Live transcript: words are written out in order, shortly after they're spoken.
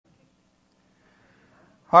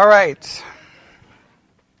All right.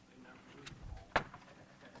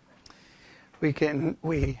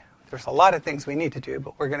 There's a lot of things we need to do,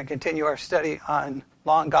 but we're going to continue our study on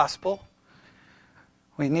law and gospel.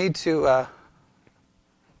 We need to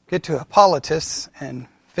get to Hippolytus and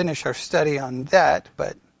finish our study on that,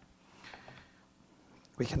 but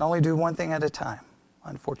we can only do one thing at a time,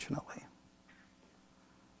 unfortunately.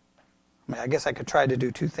 I mean, I guess I could try to do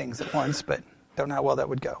two things at once, but don't know how well that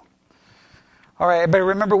would go. All right, everybody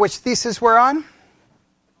remember which thesis we're on?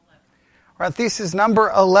 We're on thesis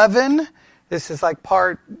number 11. This is like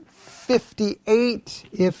part 58.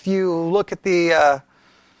 If you look at the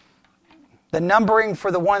numbering for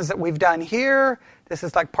the ones that we've done here, this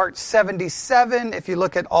is like part 77. If you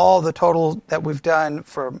look at all the total that we've done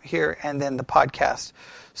from here and then the podcast.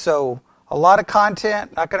 So a lot of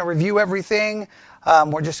content. Not going to review everything.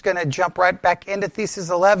 We're just going to jump right back into thesis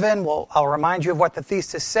 11. I'll remind you of what the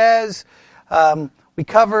thesis says. We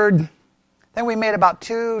covered, then we made about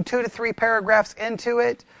two to three paragraphs into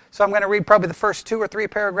it. So I'm going to read probably the first 2 or 3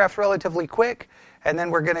 paragraphs relatively quick, and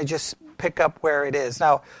then we're going to just pick up where it is.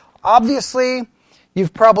 Now, obviously,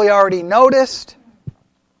 you've probably already noticed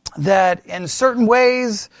that in certain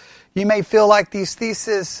ways you may feel like these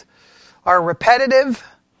theses are repetitive,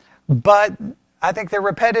 but I think they're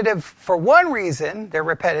repetitive for one reason. They're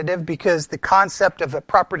repetitive because the concept of a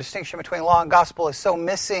proper distinction between law and gospel is so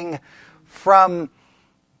missing from,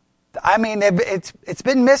 I mean, it's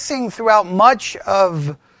been missing throughout much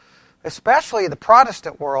of, especially the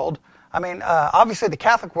Protestant world. I mean, obviously the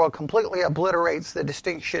Catholic world completely obliterates the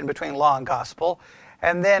distinction between law and gospel.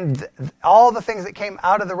 And then all the things that came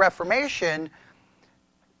out of the Reformation,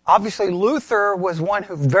 obviously Luther was one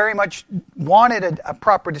who very much wanted a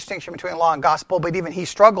proper distinction between law and gospel, but even he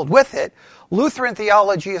struggled with it. Lutheran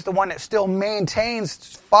theology is the one that still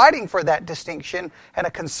maintains fighting for that distinction, and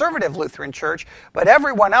a conservative Lutheran church, but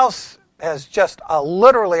everyone else has just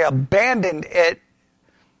literally abandoned it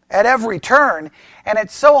at every turn. And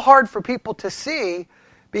it's so hard for people to see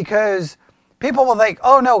because people will think,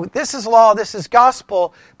 oh no, this is law, this is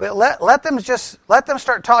gospel, but let them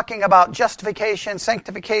start talking about justification,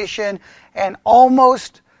 sanctification, and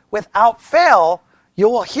almost without fail, you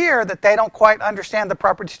will hear that they don't quite understand the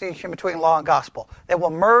proper distinction between law and gospel. They will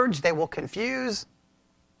merge, they will confuse,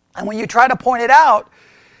 and when you try to point it out,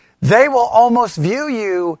 they will almost view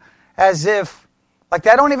you as if, like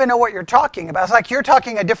they don't even know what you're talking about. It's like you're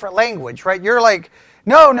talking a different language, right? You're like,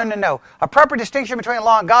 no. A proper distinction between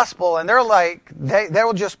law and gospel. And they're like,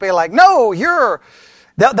 they'll just be like, no,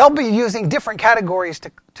 they'll be using different categories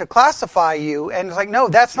to classify you. And it's like, no,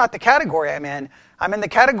 that's not the category I'm in. I'm in the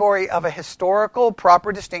category of a historical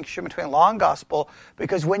proper distinction between law and gospel,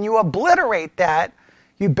 because when you obliterate that,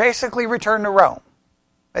 you basically return to Rome.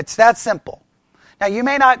 It's that simple. Now, you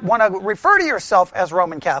may not want to refer to yourself as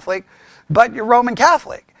Roman Catholic, but you're Roman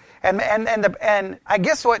Catholic. And I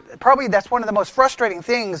guess probably that's one of the most frustrating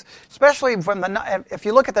things, especially if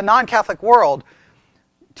you look at the non-Catholic world.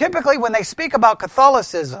 Typically, when they speak about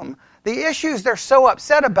Catholicism, the issues they're so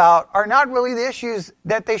upset about are not really the issues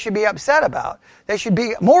that they should be upset about. They should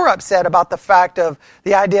be more upset about the fact of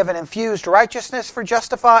the idea of an infused righteousness for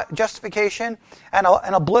justification and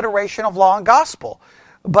an obliteration of law and gospel.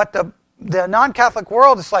 But the non-Catholic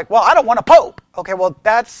world is like, well, I don't want a pope. Okay, well,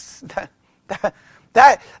 that's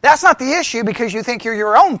not the issue because you think you're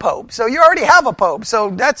your own pope. So you already have a pope, so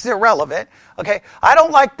that's irrelevant. Okay, I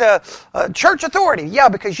don't like the church authority. Yeah,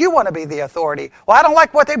 because you want to be the authority. Well, I don't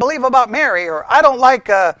like what they believe about Mary, or I don't like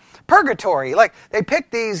purgatory. Like, they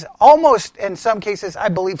pick these almost, in some cases, I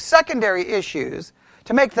believe, secondary issues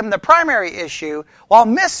to make them the primary issue, while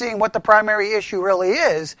missing what the primary issue really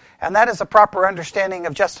is, and that is a proper understanding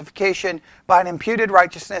of justification by an imputed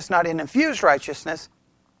righteousness, not an infused righteousness,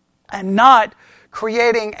 and not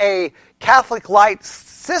creating a Catholic-light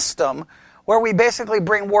system where we basically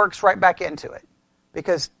bring works right back into it,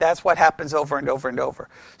 because that's what happens over and over and over.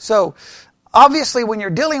 So, obviously, when you're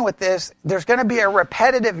dealing with this, there's going to be a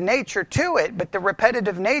repetitive nature to it, but the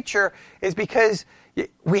repetitive nature is because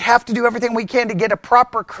we have to do everything we can to get a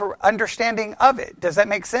proper understanding of it. Does that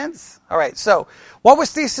make sense? All right, so what was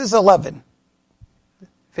thesis 11?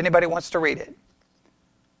 If anybody wants to read it.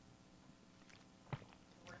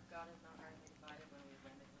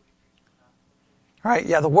 All right,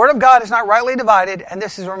 yeah, the Word of God is not rightly divided, and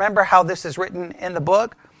this is, remember how this is written in the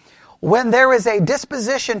book. When there is a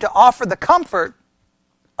disposition to offer the comfort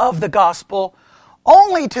of the gospel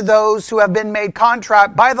only to those who have been made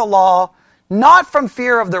contrite by the law, not from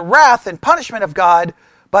fear of the wrath and punishment of God,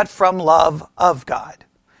 but from love of God.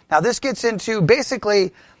 Now this gets into,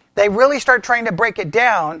 basically, they really start trying to break it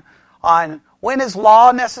down on When is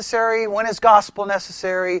law necessary? When is gospel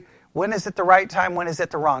necessary? When is it the right time? When is it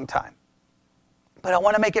the wrong time? But I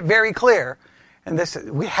want to make it very clear, and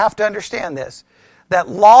we have to understand this, that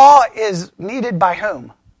law is needed by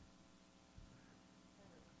whom?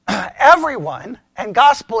 Everyone, and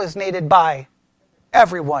gospel is needed by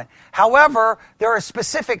everyone. However, there are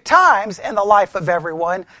specific times in the life of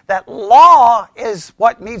everyone that law is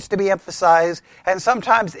what needs to be emphasized, and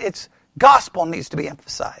sometimes it's gospel needs to be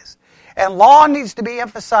emphasized. And law needs to be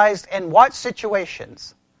emphasized in what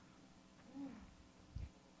situations?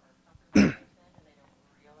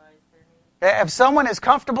 If someone is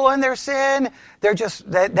comfortable in their sin, they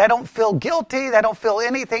don't feel guilty, they don't feel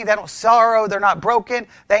anything, they don't sorrow, they're not broken,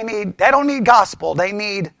 they don't need gospel. They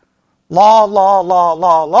need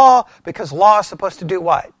law, because law is supposed to do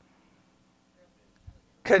what?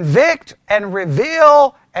 Convict and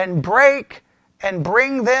reveal and break and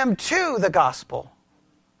bring them to the gospel.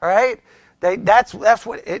 All right? That's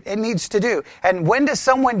what it needs to do. And when does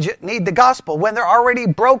someone need the gospel? When they're already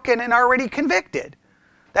broken and already convicted.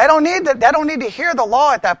 They don't need to hear the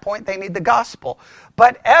law at that point. They need the gospel.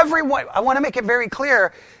 But everyone, I want to make it very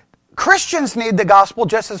clear, Christians need the gospel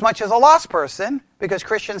just as much as a lost person, because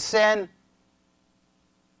Christians sin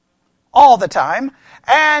all the time.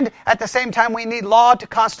 And at the same time, we need law to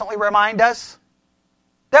constantly remind us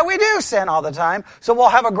that we do sin all the time. So we'll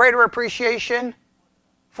have a greater appreciation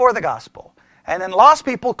for the gospel. And then lost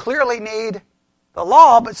people clearly need the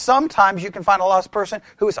law, but sometimes you can find a lost person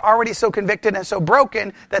who is already so convicted and so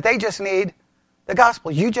broken that they just need the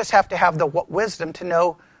gospel. You just have to have the wisdom to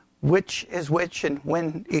know which is which and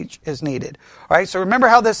when each is needed. All right, so remember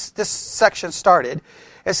how this section started.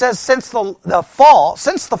 It says, since the fall,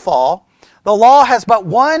 the law has but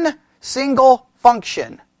one single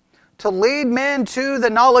function: to lead men to the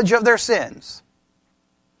knowledge of their sins.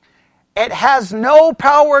 It has no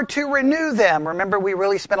power to renew them. Remember, we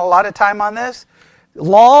really spent a lot of time on this.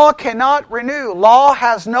 Law cannot renew. Law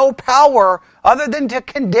has no power other than to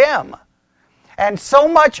condemn. And so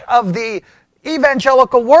much of the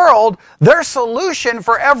evangelical world, their solution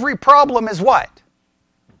for every problem is what?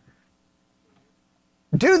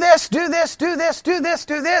 Do this, do this, do this, do this,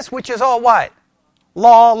 do this, which is all what?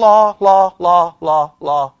 Law.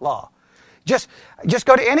 Just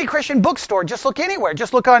go to any Christian bookstore. Just look anywhere.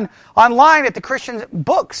 Just look online at the Christian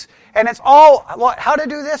books. And it's all, how to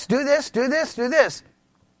do this, do this, do this, do this.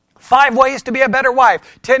 5 ways to be a better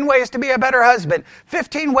wife. 10 ways to be a better husband.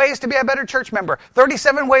 15 ways to be a better church member.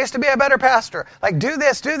 37 ways to be a better pastor. Like, do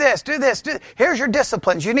this, do this, do this, do this. Here's your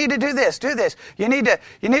disciplines. You need to do this, do this. You need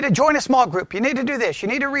to join a small group. You need to do this. You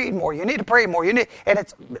need to read more. You need to pray more. And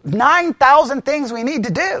it's 9,000 things we need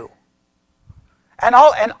to do. And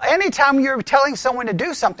anytime you're telling someone to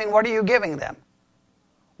do something, what are you giving them?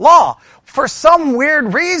 Law. For some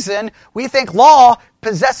weird reason, we think law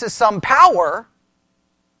possesses some power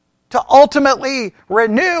to ultimately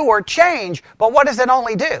renew or change, but what does it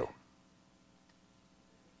only do?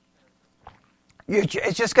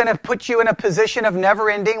 It's just going to put you in a position of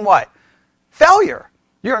never-ending what? Failure.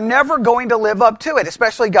 You're never going to live up to it,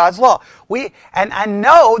 especially God's law. And I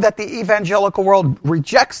know that the evangelical world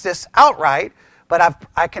rejects this outright, but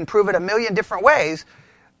I can prove it a million different ways.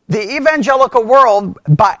 The evangelical world,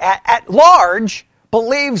 at large,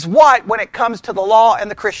 believes what when it comes to the law and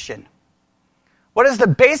the Christian? What is the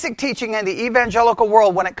basic teaching in the evangelical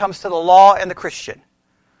world when it comes to the law and the Christian?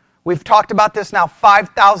 We've talked about this now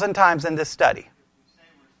 5,000 times in this study.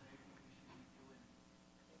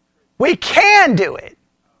 We can do it.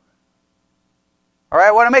 All right,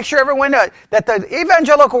 I want to make sure everyone knows that the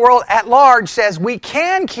evangelical world at large says we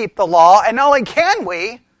can keep the law, and not only can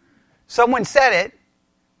we, someone said it,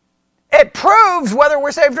 it proves whether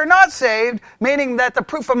we're saved or not saved, meaning that the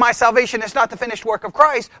proof of my salvation is not the finished work of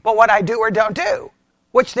Christ, but what I do or don't do,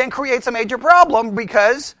 which then creates a major problem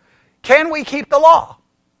because can we keep the law?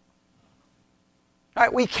 All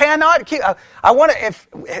right, we cannot keep.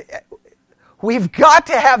 We've got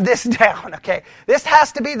to have this down, okay? This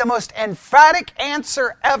has to be the most emphatic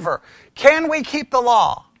answer ever. Can we keep the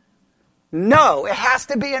law? No, it has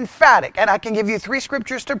to be emphatic, and I can give you 3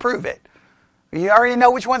 scriptures to prove it. You already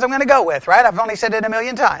know which ones I'm going to go with, right? I've only said it a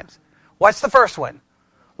million times. What's the first one?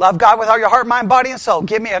 Love God with all your heart, mind, body, and soul.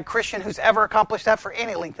 Give me a Christian who's ever accomplished that for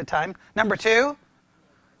any length of time. Number 2,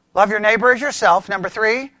 love your neighbor as yourself. Number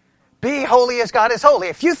 3, be holy as God is holy.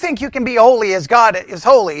 If you think you can be holy as God is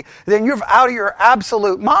holy, then you're out of your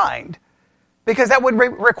absolute mind. Because that would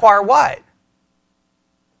require what?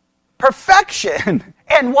 Perfection.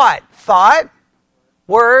 And what? Thought,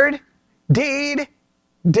 word, deed,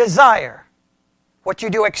 desire. What you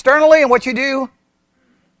do externally and what you do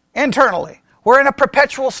internally. We're in a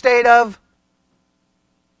perpetual state of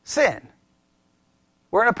Sin.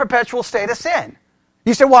 We're in a perpetual state of sin.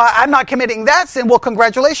 You say, well, I'm not committing that sin. Well,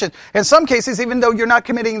 congratulations. In some cases, even though you're not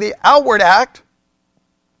committing the outward act,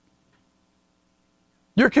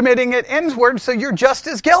 you're committing it inward, so you're just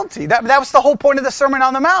as guilty. That was the whole point of the Sermon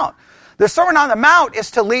on the Mount. The Sermon on the Mount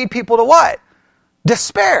is to lead people to what?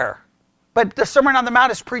 Despair. But the Sermon on the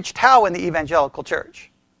Mount is preached how in the evangelical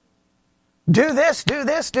church? Do this, do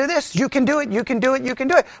this, do this. You can do it, you can do it, you can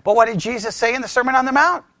do it. But what did Jesus say in the Sermon on the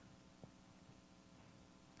Mount?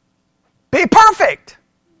 Be perfect.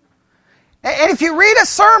 And if you read a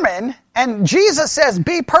sermon and Jesus says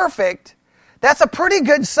be perfect, that's a pretty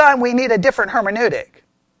good sign we need a different hermeneutic.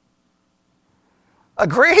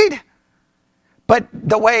 Agreed? But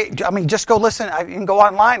just go listen. You can go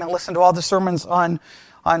online and listen to all the sermons on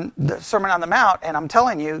the Sermon on the Mount, and I'm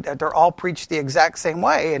telling you that they're all preached the exact same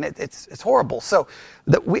way, and it's horrible. So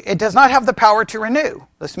it does not have the power to renew.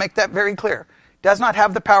 Let's make that very clear. It does not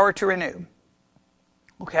have the power to renew.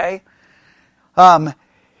 Okay? Now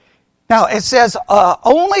it says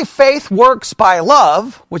only faith works by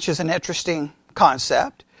love, which is an interesting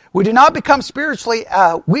concept. We do not become spiritually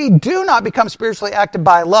active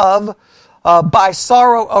by love, by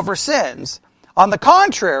sorrow over sins. On the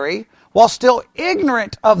contrary, while still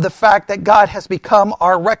ignorant of the fact that God has become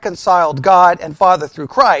our reconciled God and Father through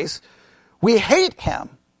Christ, we hate him.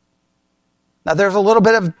 Now there's a little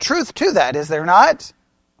bit of truth to that, is there not?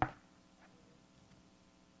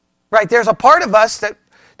 Right, there's a part of us that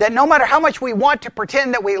no matter how much we want to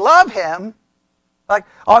pretend that we love him, like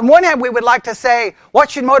on one hand we would like to say, what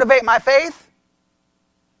should motivate my faith?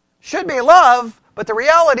 Should be love, but the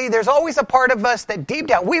reality, there's always a part of us that deep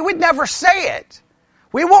down, we would never say it.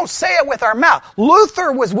 We won't say it with our mouth.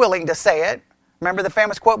 Luther was willing to say it. Remember the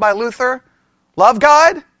famous quote by Luther? Love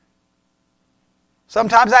God?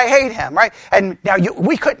 Sometimes I hate him, right? And now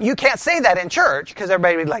you can't say that in church because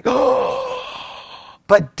everybody would be like, oh.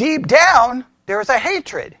 But deep down, there is a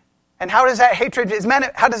hatred. And how does that hatred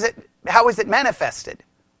how is it manifested?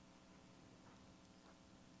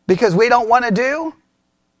 Because we don't want to do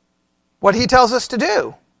what he tells us to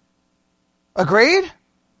do. Agreed?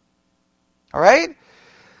 All right?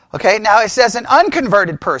 Okay, now it says an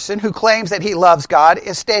unconverted person who claims that he loves God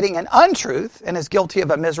is stating an untruth and is guilty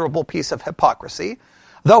of a miserable piece of hypocrisy,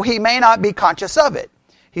 though he may not be conscious of it.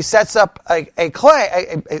 He sets up a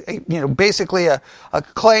claim, basically a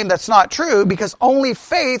claim that's not true because only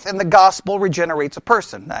faith in the gospel regenerates a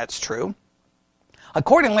person. That's true.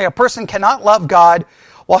 Accordingly, a person cannot love God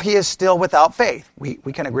while he is still without faith. We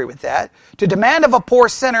can agree with that. To demand of a poor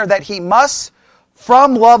sinner that he must,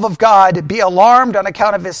 from love of God, be alarmed on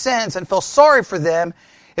account of his sins and feel sorry for them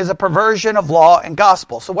is a perversion of law and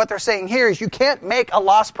gospel. So what they're saying here is you can't make a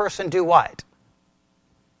lost person do what?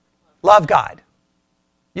 Love God.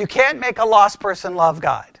 You can't make a lost person love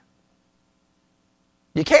God.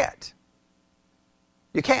 You can't.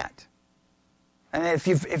 You can't. And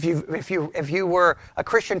if you were a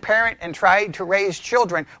Christian parent and tried to raise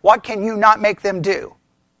children, what can you not make them do?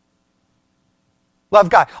 Love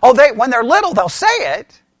God. Oh, when they're little, they'll say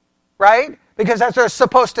it, right? Because that's they're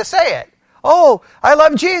supposed to say it. Oh, I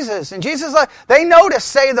love Jesus, and Jesus, they know to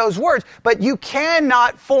say those words, but you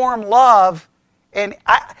cannot form love. And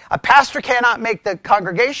a pastor cannot make the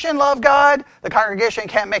congregation love God. The congregation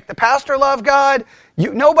can't make the pastor love God.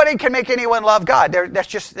 Nobody can make anyone love God.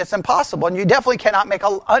 That's impossible. And you definitely cannot make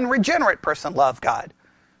an unregenerate person love God.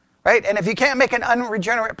 Right? And if you can't make an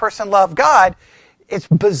unregenerate person love God, it's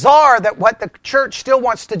bizarre that what the church still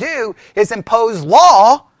wants to do is impose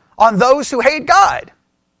law on those who hate God.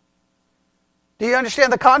 Do you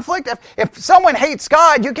understand the conflict? If someone hates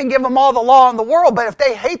God, you can give them all the law in the world, but if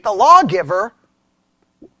they hate the lawgiver,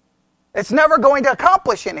 it's never going to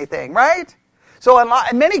accomplish anything, right? So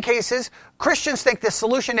in many cases, Christians think the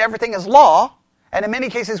solution to everything is law, and in many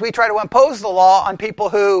cases we try to impose the law on people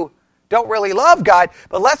who don't really love God.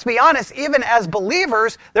 But let's be honest, even as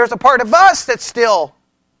believers, there's a part of us that still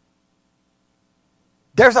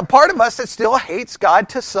hates God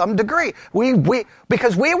to some degree.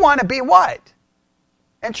 Because we want to be what?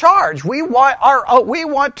 In charge. We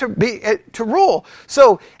want to rule.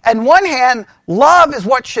 So, on one hand, love is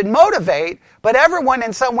what should motivate, but everyone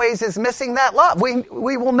in some ways is missing that love.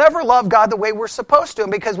 We will never love God the way we're supposed to,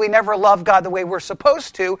 and because we never love God the way we're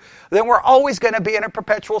supposed to, then we're always going to be in a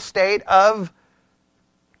perpetual state of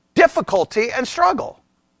difficulty and struggle.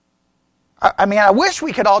 I wish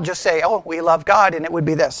we could all just say, oh, we love God, and it would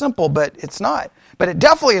be that simple, but it's not. But it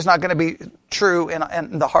definitely is not going to be true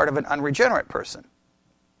in the heart of an unregenerate person.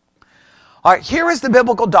 All right, here is the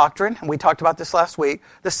biblical doctrine, and we talked about this last week.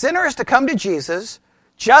 The sinner is to come to Jesus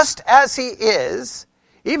just as he is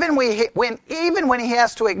even when he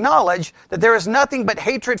has to acknowledge that there is nothing but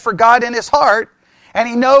hatred for God in his heart, and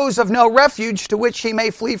he knows of no refuge to which he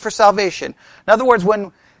may flee for salvation. In other words,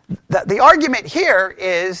 when the argument here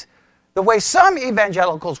is the way some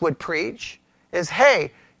evangelicals would preach is,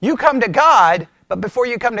 hey, you come to God, but before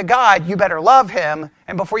you come to God, you better love him.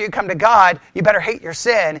 And before you come to God, you better hate your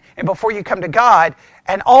sin. And before you come to God,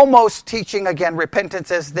 and almost teaching, again,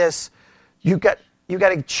 repentance as this, you got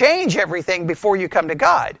to change everything before you come to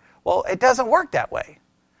God. Well, it doesn't work that way.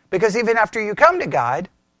 Because even after you come to God,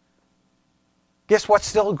 guess what's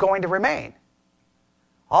still going to remain?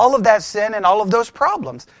 All of that sin and all of those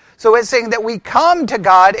problems. So it's saying that we come to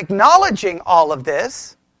God acknowledging all of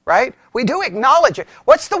this, right? We do acknowledge it.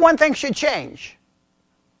 What's the one thing should change?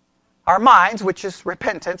 Our minds, which is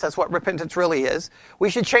repentance. That's what repentance really is. We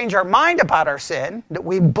should change our mind about our sin, that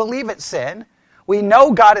we believe it's sin. We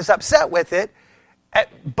know God is upset with it.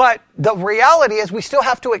 But the reality is we still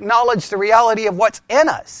have to acknowledge the reality of what's in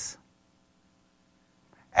us.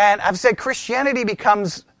 And I've said Christianity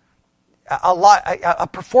becomes a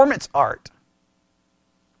performance art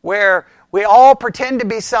where we all pretend to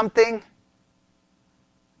be something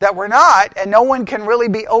that we're not, and no one can really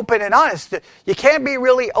be open and honest. You can't be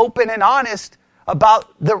really open and honest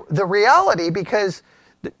about the reality because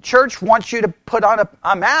the church wants you to put on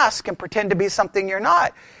a mask and pretend to be something you're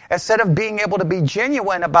not, instead of being able to be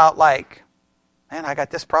genuine about, like, man, I got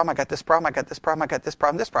this problem, I got this problem, I got this problem, I got this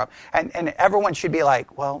problem, this problem. And everyone should be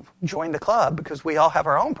like, well, join the club because we all have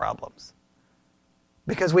our own problems.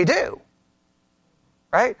 Because we do.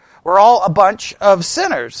 Right? We're all a bunch of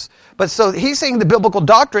sinners. But so he's saying the biblical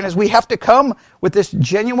doctrine is we have to come with this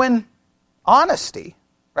genuine honesty.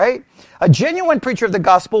 Right? A genuine preacher of the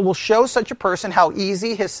gospel will show such a person how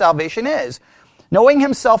easy his salvation is. Knowing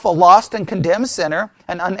himself a lost and condemned sinner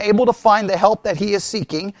and unable to find the help that he is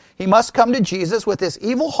seeking, he must come to Jesus with his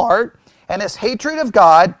evil heart and his hatred of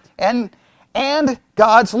God and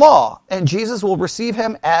God's law. And Jesus will receive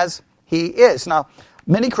him as he is. Now,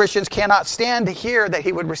 many Christians cannot stand to hear that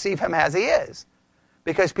he would receive him as he is.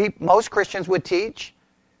 Because most Christians would teach,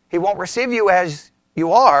 he won't receive you as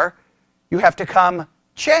you are. You have to come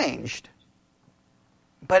changed.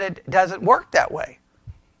 But it doesn't work that way.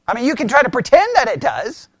 I mean, you can try to pretend that it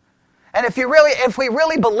does. And if we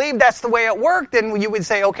really believe that's the way it worked, then you would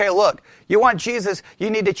say, okay, look, you want Jesus, you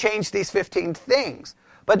need to change these 15 things.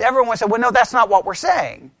 But everyone said, well, no, that's not what we're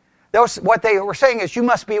saying. What they were saying is you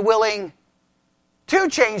must be willing to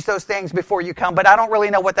change those things before you come, but I don't really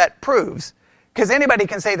know what that proves. Because anybody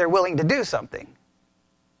can say they're willing to do something.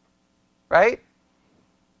 Right?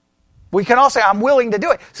 We can all say, I'm willing to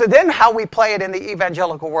do it. So then how we play it in the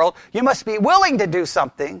evangelical world, you must be willing to do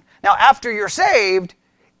something. Now, after you're saved,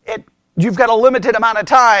 you've got a limited amount of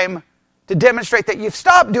time to demonstrate that you've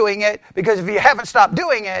stopped doing it, because if you haven't stopped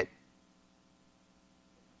doing it,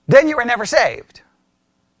 then you were never saved.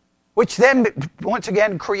 Which then, once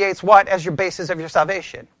again, creates what as your basis of your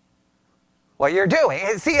salvation? What you're doing.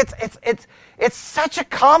 See, it's such a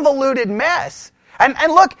convoluted mess. And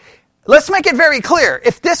look, let's make it very clear.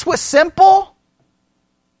 If this was simple,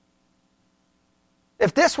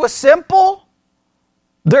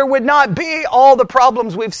 there would not be all the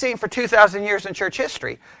problems we've seen for 2,000 years in church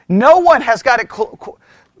history. No one has got it.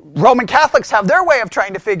 Roman Catholics have their way of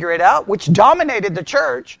trying to figure it out, which dominated the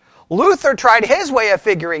church. Luther tried his way of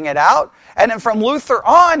figuring it out. And then from Luther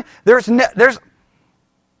on,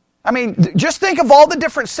 just think of all the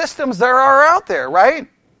different systems there are out there, right?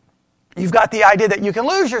 You've got the idea that you can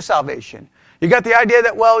lose your salvation. You've got the idea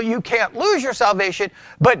that, well, you can't lose your salvation,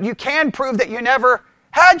 but you can prove that you never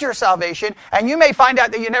had your salvation, and you may find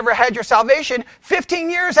out that you never had your salvation 15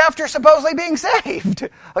 years after supposedly being saved.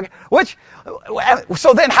 Okay,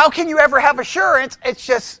 so then how can you ever have assurance? It's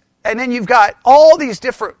just, and then you've got all these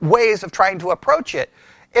different ways of trying to approach it.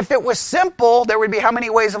 If it was simple, there would be how many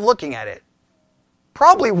ways of looking at it?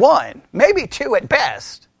 Probably one, maybe two at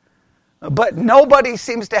best. But nobody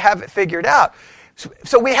seems to have it figured out.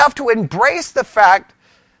 So we have to embrace the fact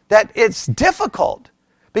that it's difficult.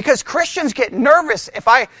 Because Christians get nervous. If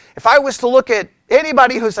I was to look at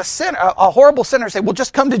anybody who's a sinner, a horrible sinner, and say, well,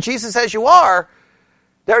 just come to Jesus as you are,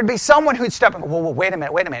 there would be someone who'd step in, well, wait a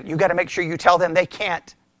minute. You've got to make sure you tell them they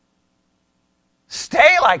can't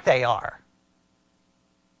stay like they are.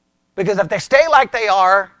 Because if they stay like they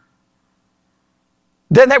are,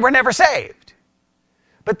 then they were never saved.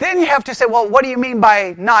 But then you have to say, well, what do you mean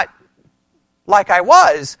by not like I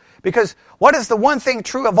was? Because what is the one thing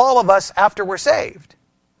true of all of us after we're saved?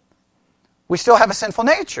 We still have a sinful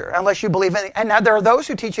nature, unless you believe in it. And now there are those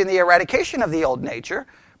who teach in the eradication of the old nature.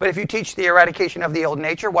 But if you teach the eradication of the old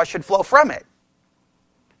nature, what should flow from it?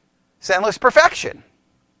 Sinless perfection.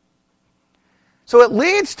 So it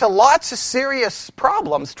leads to lots of serious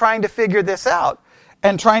problems trying to figure this out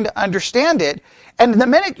and trying to understand it. And the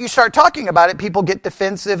minute you start talking about it, people get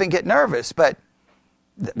defensive and get nervous. But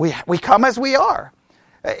we come as we are.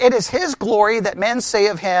 It is his glory that men say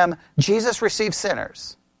of him, Jesus receives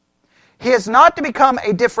sinners. He is not to become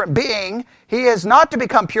a different being. He is not to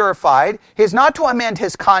become purified. He is not to amend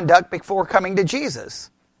his conduct before coming to Jesus.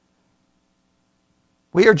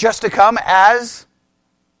 We are just to come as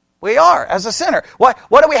we are, as a sinner. What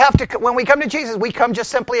do we have to, when we come to Jesus, we come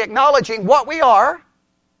just simply acknowledging what we are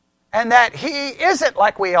and that he isn't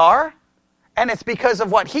like we are. And it's because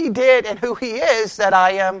of what he did and who he is that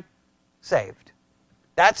I am saved.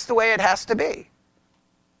 That's the way it has to be.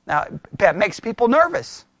 Now, that makes people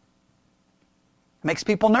nervous. It makes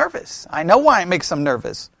people nervous. I know why it makes them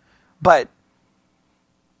nervous. But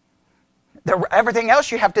everything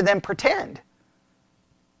else you have to then pretend.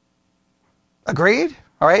 Agreed?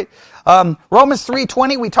 All right. Romans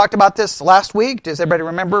 3:20, we talked about this last week. Does everybody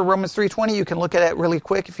remember Romans 3:20? You can look at it really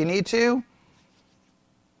quick if you need to.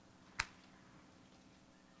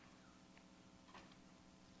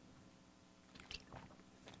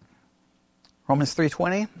 Romans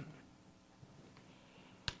 3:20.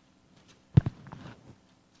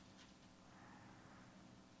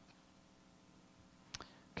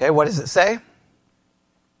 Okay, what does it say?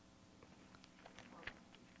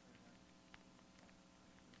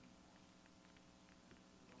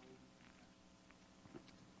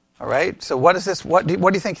 All right, so what is this? What do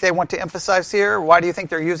you think they want to emphasize here? Why do you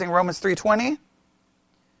think they're using Romans 3:20?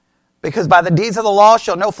 Because by the deeds of the law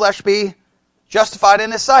shall no flesh be justified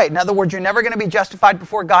in his sight. In other words, you're never going to be justified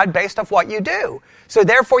before God based off what you do. So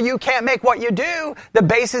therefore you can't make what you do the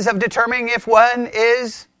basis of determining if one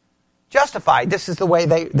is justified. This is the way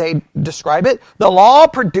they describe it. The law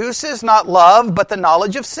produces not love, but the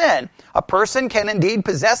knowledge of sin. A person can indeed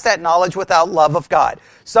possess that knowledge without love of God.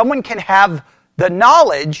 Someone can have the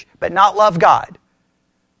knowledge, but not love God.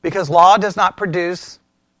 Because law does not produce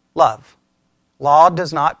love. Law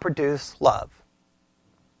does not produce love.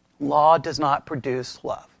 Law does not produce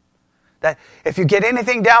love. That if you get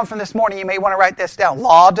anything down from this morning, you may want to write this down.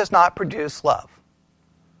 Law does not produce love.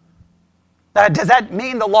 Now, does that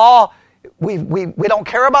mean the law, we don't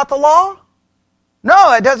care about the law?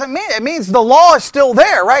 No, it doesn't mean. It means the law is still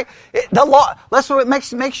there, right? The law.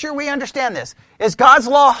 Let's make sure we understand this. Is God's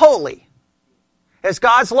law holy? Is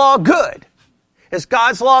God's law good? Is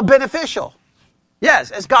God's law beneficial?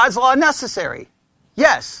 Yes. Is God's law necessary?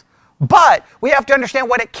 Yes. But we have to understand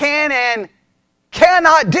what it can and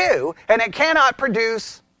cannot do, and it cannot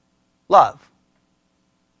produce love.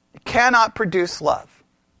 It cannot produce love.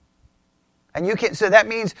 And so that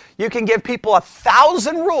means you can give people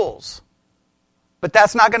 1,000 rules, but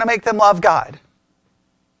that's not going to make them love God.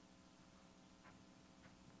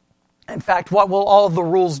 In fact, what will all of the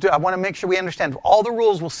rules do? I want to make sure we understand. All the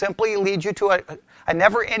rules will simply lead you to a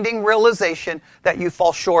never-ending realization that you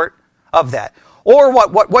fall short of that. Or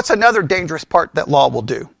what's another dangerous part that law will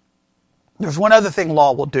do? There's one other thing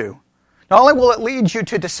law will do. Not only will it lead you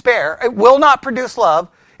to despair, it will not produce love,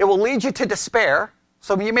 it will lead you to despair.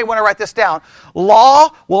 So you may want to write this down. Law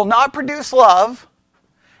will not produce love.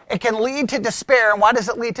 It can lead to despair. And why does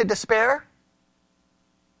it lead to despair?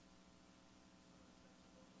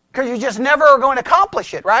 Because you just never are going to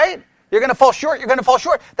accomplish it, right? You're going to fall short, you're going to fall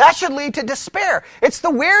short. That should lead to despair. It's the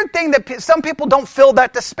weird thing that some people don't feel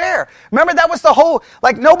that despair. Remember, that was the whole,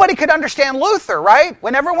 nobody could understand Luther, right?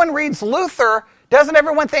 When everyone reads Luther, doesn't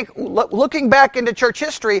everyone think, looking back into church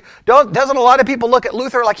history, doesn't a lot of people look at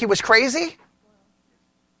Luther like he was crazy?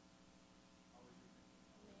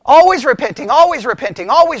 Always repenting, always repenting,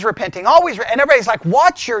 always repenting, and everybody's like,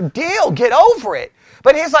 what's your deal? Get over it.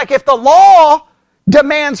 But he's like, if the law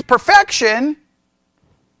demands perfection,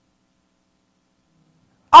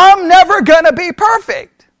 I'm never going to be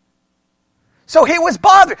perfect. So he was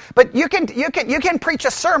bothered. But you can preach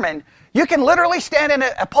a sermon. You can literally stand in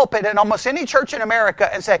a pulpit in almost any church in America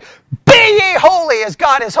and say, "Be ye holy as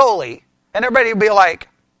God is holy." And everybody will be like,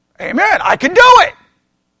 "Amen, I can do it."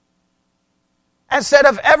 Instead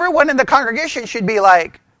of everyone in the congregation should be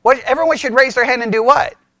like, everyone should raise their hand and do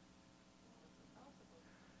what?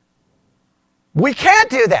 We can't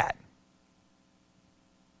do that.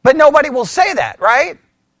 But nobody will say that, right?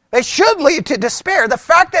 It should lead to despair. The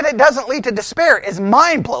fact that it doesn't lead to despair is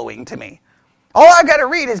mind-blowing to me. All I've got to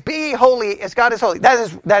read is, "Be ye holy as God is holy."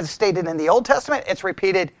 That is stated in the Old Testament. It's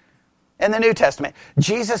repeated in the New Testament.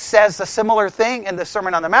 Jesus says a similar thing in the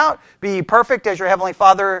Sermon on the Mount. "Be ye perfect as your heavenly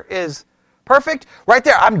Father is perfect." Right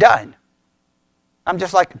there, I'm done. I'm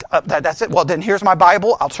just like, that's it. Well, then here's my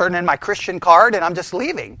Bible. I'll turn in my Christian card and I'm just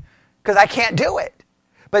leaving because I can't do it.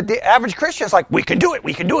 But the average Christian is like, we can do it,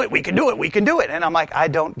 we can do it, we can do it, we can do it. And I'm like, I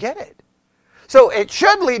don't get it. So it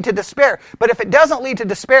should lead to despair. But if it doesn't lead to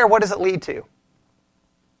despair, what does it lead to?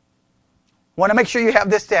 Want to make sure you have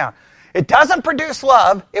this down. It doesn't produce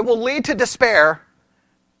love. It will lead to despair.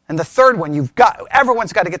 And the third one,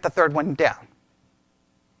 everyone's got to get the third one down.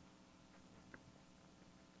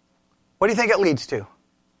 What do you think it leads to?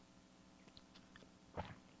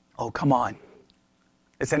 Oh, come on.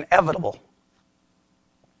 It's inevitable.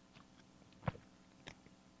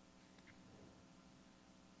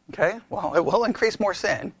 Okay, well, it will increase more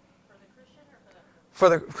sin. For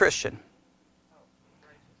the Christian.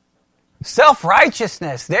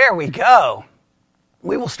 Self-righteousness, there we go.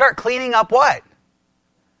 We will start cleaning up what?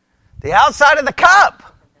 The outside of the cup.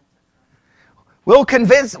 We'll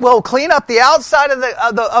clean up the outside of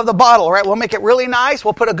the bottle, right? We'll make it really nice.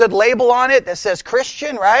 We'll put a good label on it that says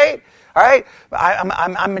Christian, right? All right,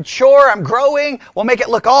 I'm mature, I'm growing. We'll make it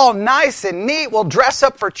look all nice and neat. We'll dress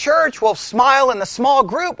up for church. We'll smile in the small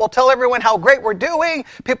group. We'll tell everyone how great we're doing.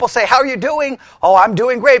 People say, how are you doing? Oh, I'm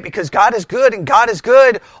doing great because God is good and God is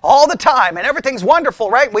good all the time and everything's wonderful,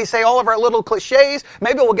 right? We say all of our little cliches.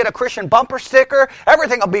 Maybe we'll get a Christian bumper sticker.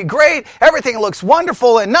 Everything will be great. Everything looks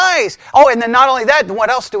wonderful and nice. Oh, and then not only that, what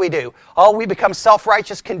else do we do? Oh, we become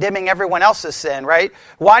self-righteous, condemning everyone else's sin, right?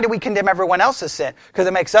 Why do we condemn everyone else's sin? Because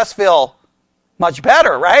it makes us feel much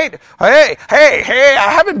better, right? Hey,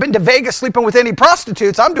 I haven't been to Vegas sleeping with any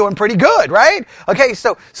prostitutes. I'm doing pretty good, right? Okay,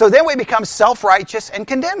 so then we become self-righteous and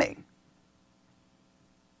condemning.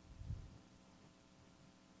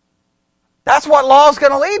 That's what law is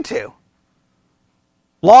going to lead to.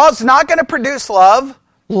 Law is not going to produce love.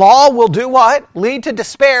 Law will do what? Lead to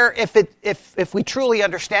despair if we truly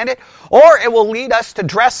understand it, or it will lead us to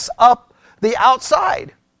dress up the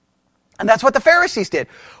outside. And that's what the Pharisees did.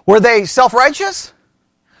 Were they self-righteous?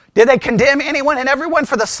 Did they condemn anyone and everyone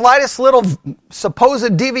for the slightest little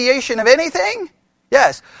supposed deviation of anything?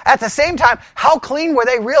 Yes. At the same time, how clean were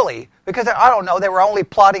they really? Because, I don't know, they were only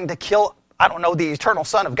plotting to kill, the eternal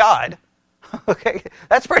Son of God. Okay,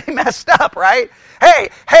 that's pretty messed up, right? Hey,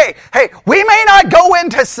 we may not go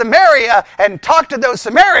into Samaria and talk to those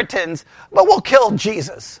Samaritans, but we'll kill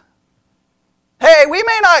Jesus. Hey,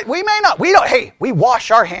 we wash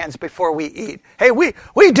our hands before we eat. Hey,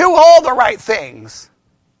 we do all the right things.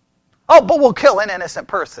 Oh, but we'll kill an innocent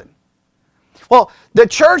person. Well, the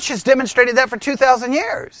church has demonstrated that for 2,000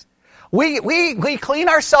 years. We clean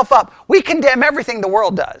ourselves up. We condemn everything the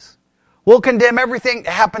world does. We'll condemn everything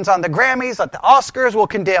that happens on the Grammys, at the Oscars. We'll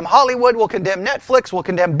condemn Hollywood. We'll condemn Netflix. We'll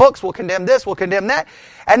condemn books. We'll condemn this. We'll condemn that.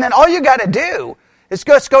 And then all you got to do is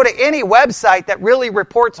just go to any website that really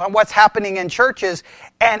reports on what's happening in churches,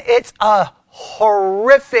 and it's a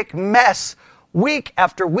horrific mess week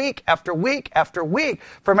after week after week after week,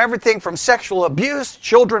 from everything from sexual abuse,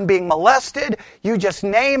 children being molested, you just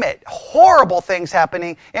name it. Horrible things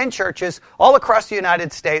happening in churches all across the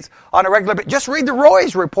United States on a regular basis. Just read the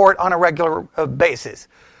Roy's report on a regular basis.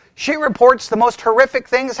 She reports the most horrific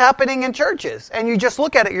things happening in churches, and you just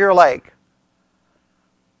look at it, you're like,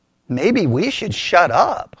 maybe we should shut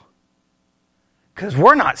up because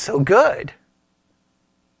we're not so good.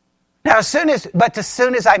 Now, as soon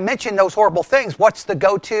as I mention those horrible things, what's the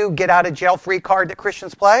go-to get-out-of-jail-free card that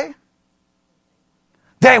Christians play?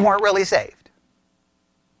 They weren't really saved.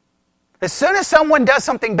 As soon as someone does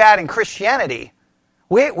something bad in Christianity,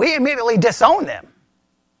 we immediately disown them.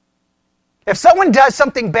 If someone does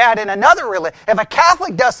something bad in another religion, if a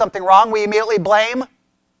Catholic does something wrong, we immediately blame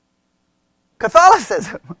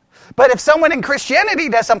Catholicism. But if someone in Christianity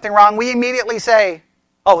does something wrong, we immediately say,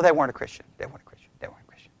 oh, they weren't a Christian. They weren't a Christian. They weren't a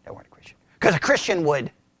Christian. They weren't a Christian. Because a Christian would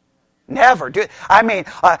never do it. I mean,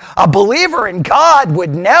 a believer in God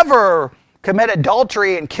would never commit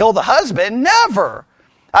adultery and kill the husband. Never.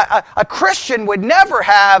 A Christian would never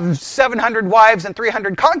have 700 wives and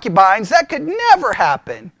 300 concubines. That could never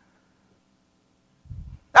happen.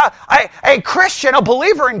 A Christian, a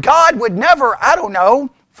believer in God would never,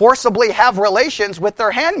 forcibly have relations with their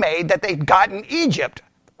handmaid that they got in Egypt.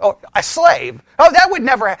 Or a slave. Oh, that would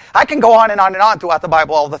never... I can go on and on and on throughout the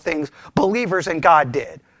Bible, all the things believers in God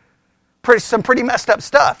did. Some pretty messed up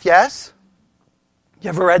stuff, yes? You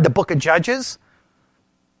ever read the book of Judges?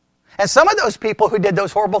 And some of those people who did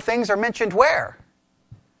those horrible things are mentioned where?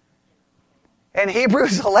 In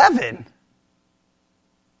Hebrews 11.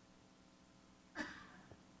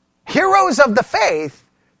 Heroes of the faith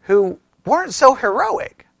who weren't so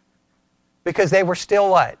heroic because they were still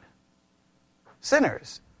what?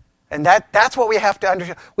 Sinners. And that's what we have to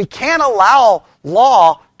understand. We can't allow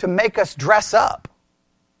law to make us dress up.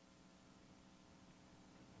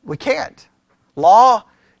 We can't. Law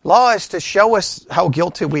Law is to show us how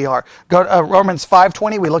guilty we are. Go to Romans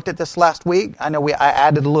 5:20. We looked at this last week. I know I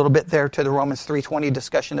added a little bit there to the Romans 3:20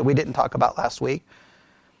 discussion that we didn't talk about last week.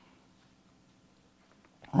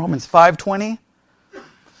 Romans 5:20.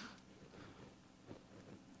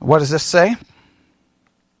 What does this say?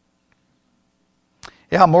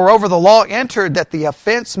 Yeah, moreover, the law entered that the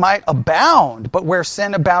offense might abound, but where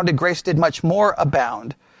sin abounded, grace did much more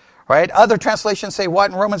abound. Right? Other translations say what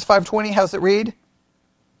in Romans 5:20? How's it read?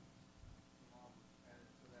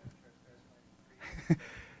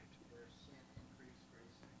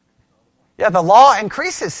 Yeah, the law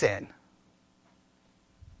increases sin.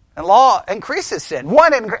 And law increases sin.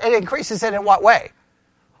 One, it increases sin in what way?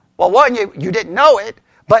 Well, one, you didn't know it,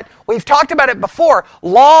 but we've talked about it before.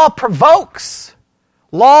 Law provokes.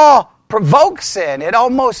 Law provokes sin. It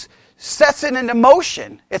almost sets it into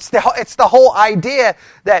motion. It's the whole idea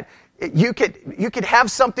that you could have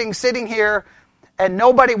something sitting here and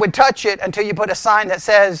nobody would touch it until you put a sign that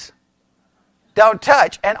says, don't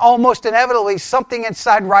touch. And almost inevitably, something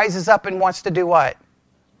inside rises up and wants to do what?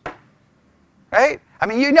 Right? I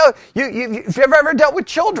mean, if you've ever dealt with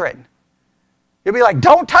children, you'll be like,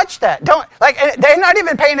 don't touch that. Don't, like, and they're not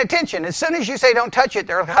even paying attention. As soon as you say don't touch it,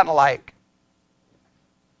 they're kind of like.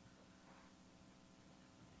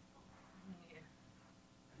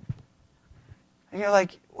 And you're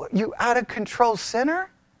like, you out of control sinner?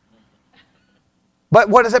 But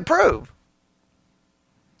what does it prove?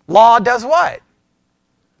 Law does what?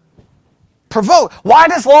 Provoke. Why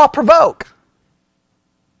does law provoke?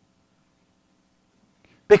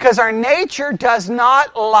 Because our nature does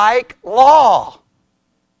not like law.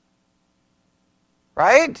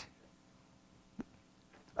 Right?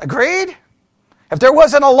 Agreed? If there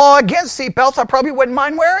wasn't a law against seatbelts, I probably wouldn't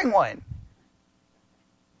mind wearing one.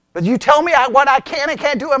 But you tell me what I can and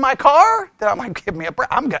can't do in my car, then I'm going to give me a break.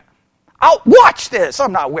 I'll watch this.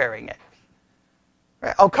 I'm not wearing it.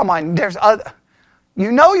 Oh, come on. There's other.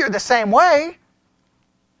 You know you're the same way.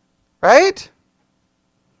 Right?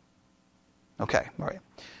 Okay. All right.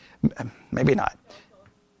 Maybe not.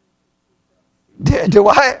 Do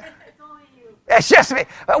I? It's just me.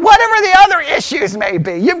 Whatever the other issues may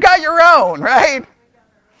be, you've got your own, right?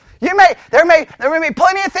 There may be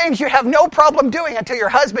plenty of things you have no problem doing until your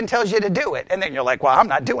husband tells you to do it. And then you're like, well, I'm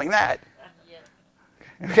not doing that.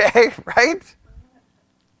 Okay, right?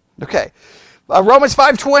 Okay. Romans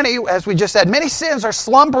 5:20, as we just said, many sins are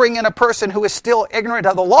slumbering in a person who is still ignorant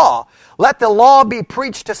of the law. Let the law be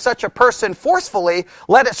preached to such a person forcefully.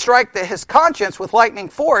 Let it strike his conscience with lightning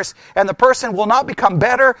force, and the person will not become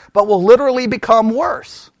better, but will literally become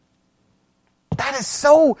worse. That is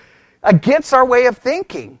so against our way of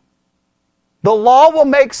thinking. The law will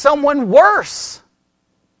make someone worse.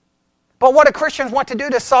 But what do Christians want to do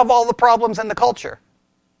to solve all the problems in the culture?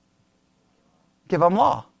 Give them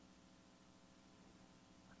law.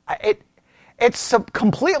 It's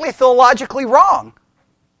completely theologically wrong.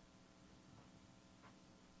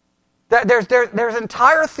 There's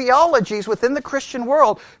entire theologies within the Christian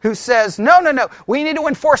world who says, no, we need to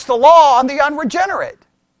enforce the law on the unregenerate.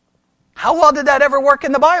 How well did that ever work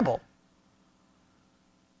in the Bible?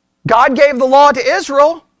 God gave the law to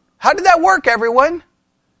Israel. How did that work, everyone?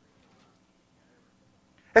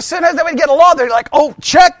 As soon as they would get a law, they're like, oh,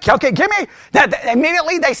 check, okay, give me.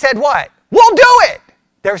 Immediately they said what? We'll do it.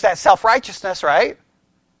 There's that self-righteousness, right?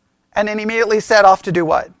 And then immediately set off to do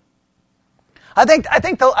what? I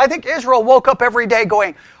think Israel woke up every day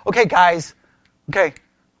going, okay, guys, okay,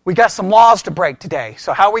 we got some laws to break today,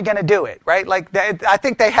 so how are we going to do it, right? Like, I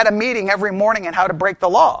think they had a meeting every morning on how to break the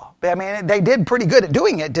law. I mean, they did pretty good at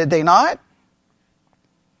doing it, did they not?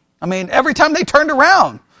 I mean, every time they turned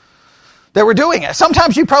around, they were doing it.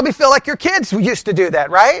 Sometimes you probably feel like your kids used to do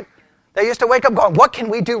that, right? They used to wake up going, what can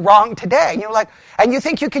we do wrong today? And you're like, and you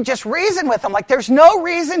think you can just reason with them. Like, there's no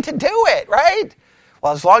reason to do it, right?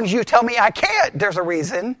 Well, as long as you tell me I can't, there's a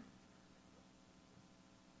reason.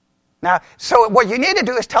 Now, so what you need to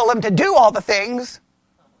do is tell them to do all the things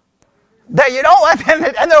that you don't let them,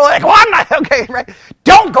 and they're like, well, I'm not, okay, right?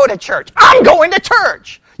 Don't go to church. I'm going to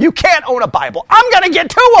church. You can't own a Bible. I'm going to get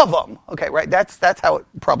 2 of them. Okay, right? That's how it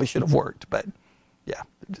probably should have worked, but yeah,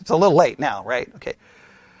 it's a little late now, right? Okay.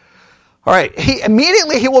 All right,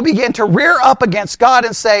 he will begin to rear up against God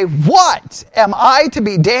and say, what? Am I to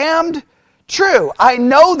be damned? True, I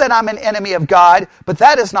know that I'm an enemy of God, but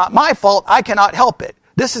that is not my fault. I cannot help it.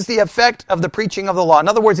 This is the effect of the preaching of the law. In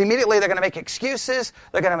other words, immediately they're going to make excuses.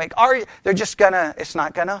 They're going to make arguments. They're just going to, it's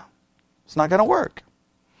not going to work.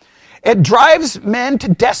 It drives men to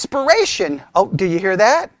desperation. Oh, do you hear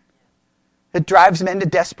that? It drives men to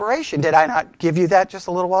desperation. Did I not give you that just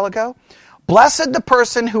a little while ago? Blessed the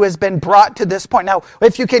person who has been brought to this point. Now,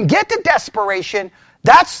 if you can get to desperation,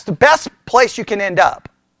 that's the best place you can end up.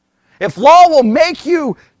 If law will make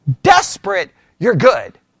you desperate, you're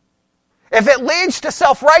good. If it leads to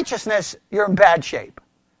self-righteousness, you're in bad shape.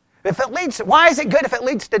 Why is it good if it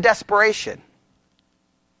leads to desperation?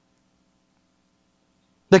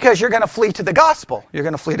 Because you're going to flee to the gospel. You're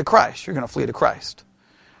going to flee to Christ. You're going to flee to Christ.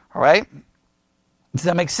 All right? Does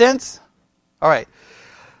that make sense? All right.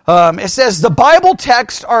 It says, the Bible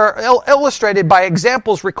texts are illustrated by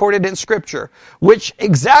examples recorded in Scripture, which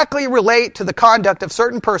exactly relate to the conduct of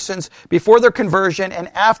certain persons before their conversion and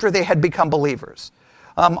after they had become believers.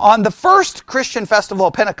 On the first Christian festival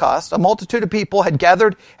of Pentecost, a multitude of people had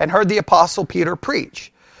gathered and heard the Apostle Peter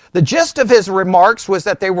preach. The gist of his remarks was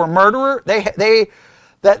that they were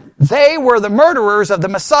they were the murderers of the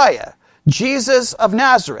Messiah, Jesus of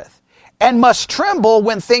Nazareth, and must tremble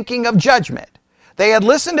when thinking of judgment. They had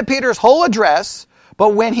listened to Peter's whole address,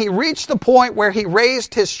 but when he reached the point where he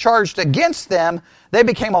raised his charge against them, they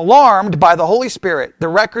became alarmed by the Holy Spirit. The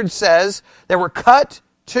record says they were cut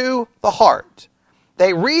to the heart.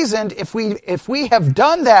 They reasoned, if we have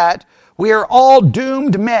done that, we are all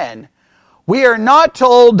doomed men. We are not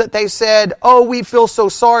told that they said, oh, we feel so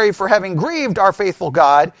sorry for having grieved our faithful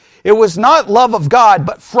God. It was not love of God,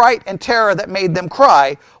 but fright and terror that made them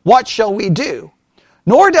cry. What shall we do?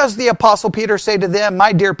 Nor does the Apostle Peter say to them,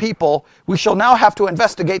 my dear people, we shall now have to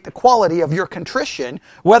investigate the quality of your contrition,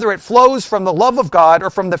 whether it flows from the love of God or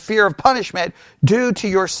from the fear of punishment due to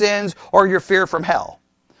your sins or your fear from hell.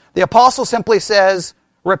 The Apostle simply says,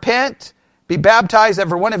 repent, be baptized,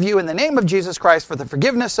 every one of you, in the name of Jesus Christ for the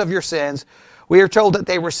forgiveness of your sins. We are told that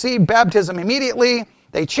they received baptism immediately.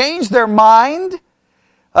 They changed their mind.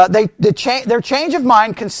 Their change of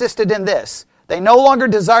mind consisted in this. They no longer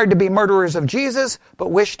desired to be murderers of Jesus, but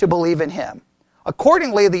wished to believe in him.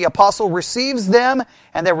 Accordingly, the apostle receives them,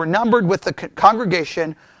 and they were numbered with the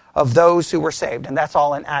congregation of those who were saved. And that's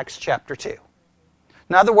all in Acts chapter 2.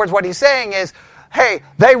 In other words, what he's saying is, hey,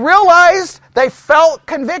 they realized, they felt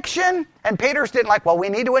conviction, and Peter's didn't like, well, we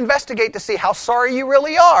need to investigate to see how sorry you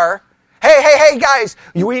really are. Hey, guys,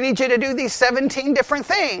 we need you to do these 17 different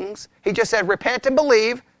things. He just said, repent and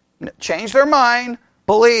believe, change their mind,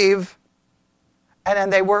 believe, and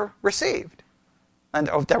then they were received. And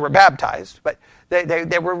they were baptized, but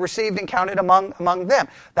they were received and counted among them.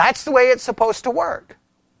 That's the way it's supposed to work.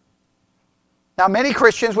 Now, many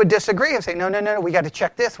Christians would disagree and say, no, we got to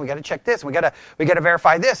check this, we got to check this, we got to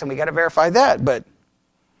verify this, and we got to verify that. But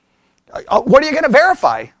what are you going to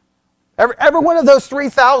verify? Every one of those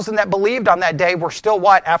 3,000 that believed on that day were still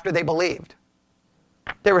what after they believed?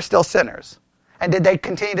 They were still sinners. And did they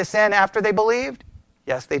continue to sin after they believed?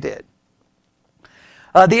 Yes, they did.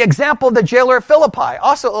 The example of the jailer of Philippi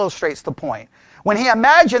also illustrates the point. When he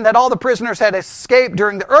imagined that all the prisoners had escaped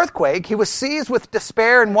during the earthquake, he was seized with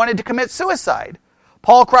despair and wanted to commit suicide.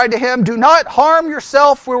 Paul cried to him, do not harm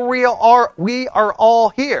yourself, for we are all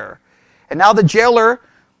here. And now the jailer,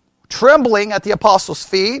 trembling at the apostles'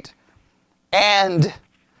 feet, and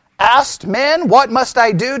asked, men, what must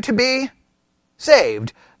I do to be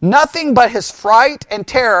saved? Nothing but his fright and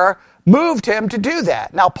terror moved him to do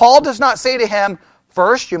that. Now, Paul does not say to him,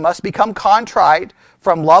 first, you must become contrite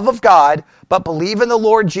from love of God, but believe in the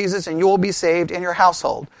Lord Jesus and you will be saved in your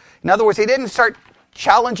household. In other words, he didn't start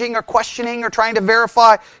challenging or questioning or trying to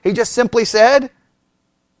verify. He just simply said,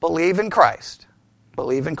 believe in Christ.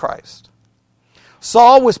 Believe in Christ.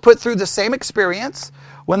 Saul was put through the same experience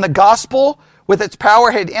when the gospel with its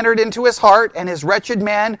power had entered into his heart and his wretched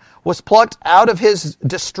man was plucked out of his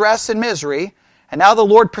distress and misery. And now the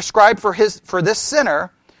Lord prescribed for this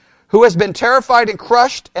sinner who has been terrified and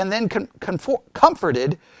crushed and then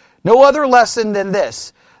comforted, no other lesson than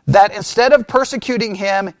this, that instead of persecuting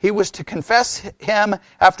him, he was to confess him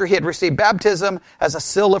after he had received baptism as a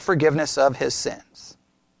seal of forgiveness of his sins.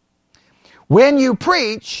 When you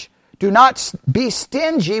preach, do not be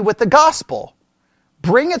stingy with the gospel.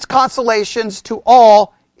 Bring its consolations to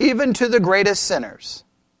all, even to the greatest sinners.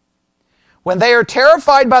 When they are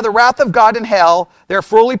terrified by the wrath of God in hell, they are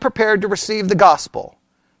fully prepared to receive the gospel.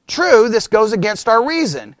 True, this goes against our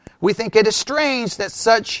reason. We think it is strange that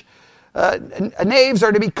such knaves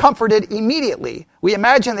are to be comforted immediately. We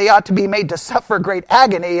imagine they ought to be made to suffer great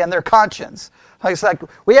agony in their conscience. It's like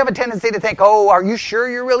we have a tendency to think, oh, are you sure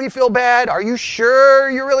you really feel bad? Are you sure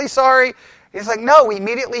you're really sorry? It's like, no, we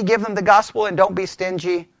immediately give them the gospel and don't be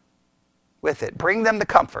stingy with it. Bring them the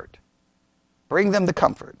comfort. Bring them the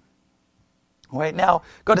comfort. All right, now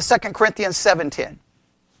go to 2 Corinthians 7:10.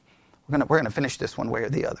 We're going to finish this one way or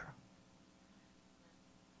the other.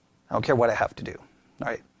 I don't care what I have to do. All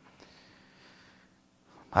right.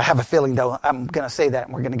 I have a feeling, though, I'm going to say that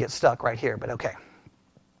and we're going to get stuck right here, but okay.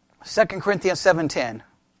 2 Corinthians 7:10.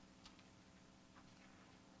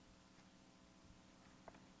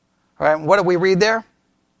 All right, what do we read there? For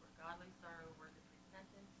godly sorrow worketh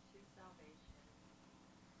repentance to salvation,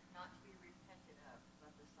 not to be repented of,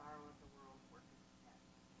 but the sorrow of the world worketh death.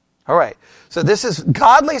 All right, so this is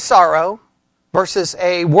godly sorrow versus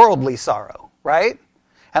a worldly sorrow, right?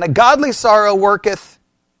 And a godly sorrow worketh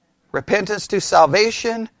repentance to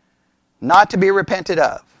salvation, not to be repented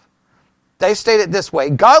of. They state it this way: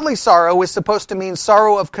 godly sorrow is supposed to mean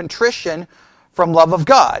sorrow of contrition from love of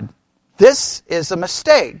God. This is a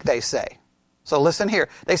mistake, they say. So listen here.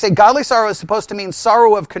 They say godly sorrow is supposed to mean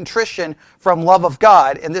sorrow of contrition from love of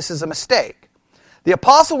God, and this is a mistake. The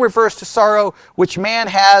apostle refers to sorrow which man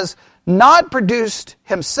has not produced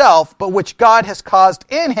himself, but which God has caused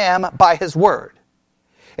in him by his word.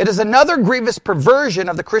 It is another grievous perversion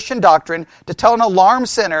of the Christian doctrine to tell an alarmed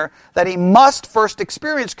sinner that he must first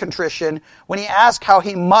experience contrition when he asks how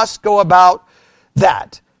he must go about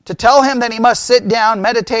that. To tell him that he must sit down,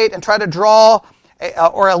 meditate, and try to draw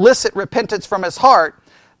or elicit repentance from his heart.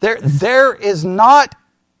 There is not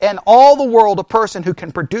in all the world a person who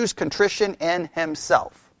can produce contrition in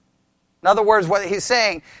himself. In other words, what he's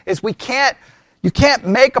saying is you can't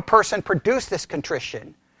make a person produce this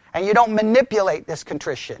contrition, and you don't manipulate this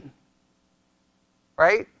contrition.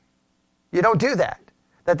 Right? You don't do that.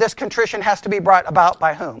 That this contrition has to be brought about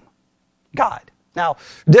by whom? God. Now,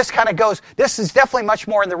 this is definitely much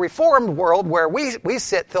more in the Reformed world where we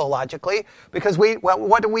sit theologically, because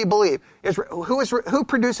what do we believe? Who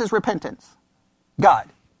produces repentance? God,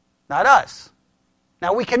 not us.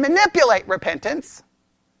 Now, we can manipulate repentance,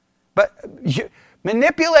 but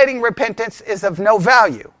manipulating repentance is of no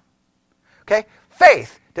value. Okay?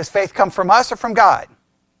 Faith. Does faith come from us or from God?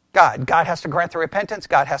 God. God has to grant the repentance.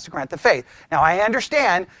 God has to grant the faith. Now, I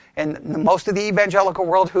understand, and most of the evangelical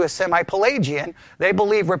world who is semi-Pelagian, they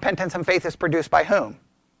believe repentance and faith is produced by whom?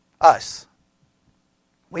 Us.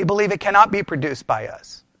 We believe it cannot be produced by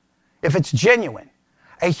us if it's genuine.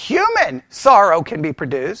 A human sorrow can be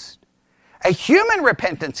produced. A human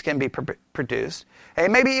repentance can be produced.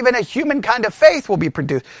 And maybe even a human kind of faith will be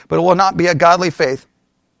produced, but it will not be a godly faith,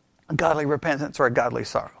 a godly repentance, or a godly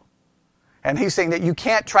sorrow. And he's saying that you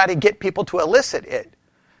can't try to get people to elicit it.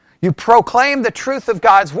 You proclaim the truth of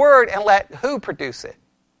God's word and let who produce it?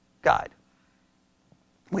 God.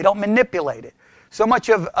 We don't manipulate it. So much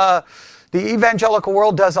of the evangelical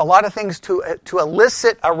world does a lot of things to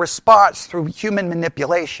elicit a response through human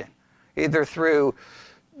manipulation, either through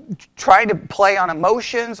trying to play on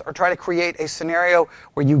emotions or try to create a scenario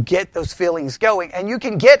where you get those feelings going, and you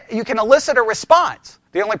can elicit a response.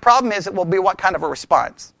 The only problem is it will be what kind of a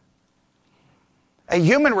response? A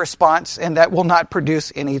human response, and that will not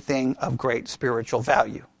produce anything of great spiritual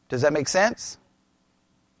value. Does that make sense?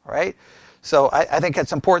 All right. So I think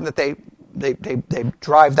it's important that they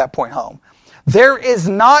drive that point home. There is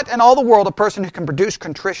not in all the world a person who can produce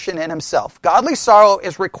contrition in himself. Godly sorrow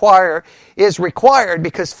is required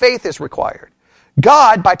because faith is required.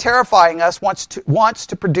 God, by terrifying us, wants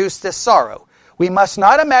to produce this sorrow. We must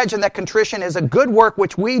not imagine that contrition is a good work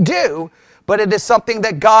which we do, but it is something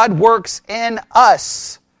that God works in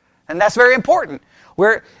us. And that's very important.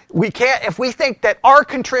 If we think that our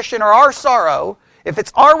contrition or our sorrow, if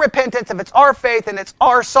it's our repentance, if it's our faith, and it's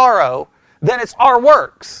our sorrow, then it's our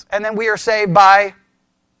works. And then we are saved by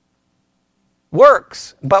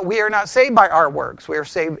works. But we are not saved by our works. We are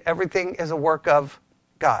saved, everything is a work of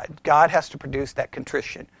God. God has to produce that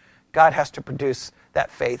contrition. God has to produce that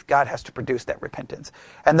faith. God has to produce that repentance.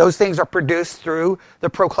 And those things are produced through the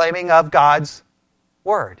proclaiming of God's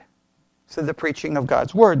word. So the preaching of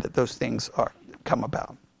God's word that those things come about.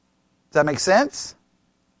 Does that make sense?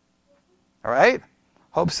 All right.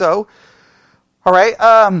 Hope so. All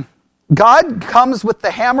right. God comes with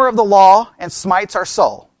the hammer of the law and smites our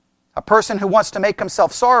soul. A person who wants to make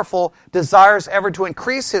himself sorrowful desires ever to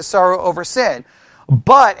increase his sorrow over sin.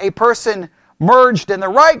 But a person merged in the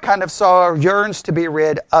right kind of sorrow yearns to be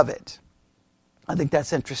rid of it. I think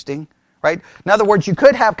that's interesting, right? In other words, you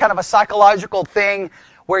could have kind of a psychological thing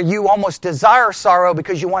where you almost desire sorrow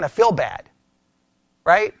because you want to feel bad,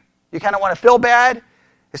 right? You kind of want to feel bad,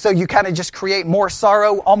 so you kind of just create more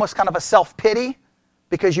sorrow, almost kind of a self-pity,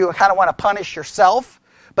 because you kind of want to punish yourself.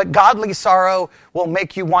 But godly sorrow will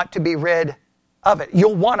make you want to be rid of it.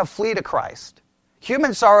 You'll want to flee to Christ.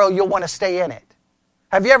 Human sorrow, you'll want to stay in it.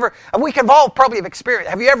 Have you ever, and we can all probably have experienced,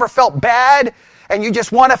 have you ever felt bad and you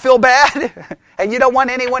just want to feel bad and you don't want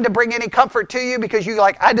anyone to bring any comfort to you because you're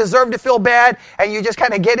like, I deserve to feel bad, and you just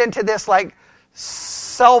kind of get into this like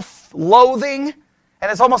self-loathing,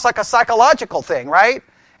 and it's almost like a psychological thing, right?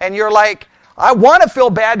 and you're like, I want to feel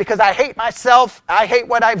bad because I hate myself, I hate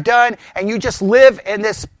what I've done, and you just live in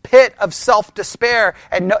this pit of self-despair,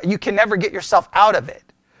 and you can never get yourself out of it.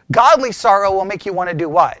 Godly sorrow will make you want to do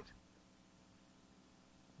what?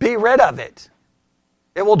 Be rid of it.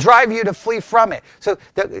 It will drive you to flee from it. So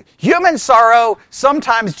the human sorrow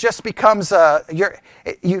sometimes just becomes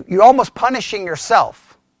you almost punishing yourself.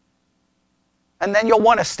 And then you'll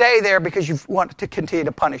want to stay there because you want to continue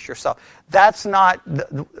to punish yourself. That's not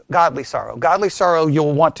the godly sorrow. Godly sorrow,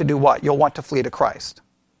 you'll want to do what? You'll want to flee to Christ.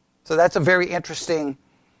 So that's a very interesting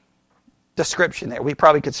description there. We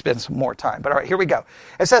probably could spend some more time. But all right, here we go.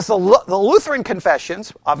 It says the Lutheran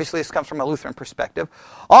Confessions, obviously this comes from a Lutheran perspective,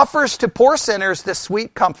 offers to poor sinners this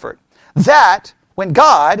sweet comfort, that when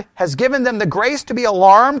God has given them the grace to be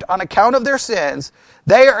alarmed on account of their sins,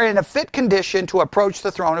 they are in a fit condition to approach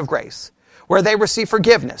the throne of grace, where they receive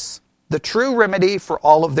forgiveness, the true remedy for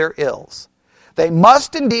all of their ills. They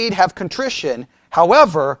must indeed have contrition,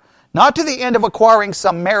 however, not to the end of acquiring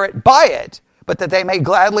some merit by it, but that they may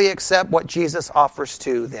gladly accept what Jesus offers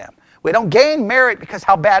to them. We don't gain merit because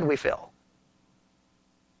how bad we feel.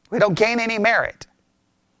 We don't gain any merit.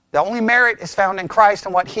 The only merit is found in Christ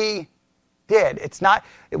and what He did. It's not,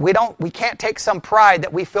 we can't take some pride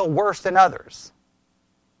that we feel worse than others.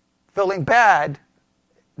 Feeling bad,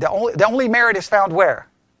 the only merit is found where?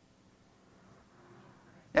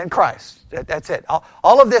 In Christ. That's it.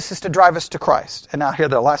 All of this is to drive us to Christ. And now here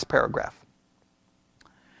the last paragraph.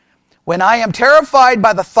 When I am terrified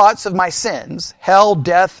by the thoughts of my sins, hell,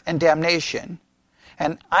 death, and damnation,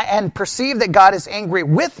 and perceive that God is angry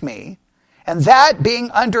with me, and that being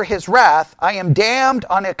under His wrath, I am damned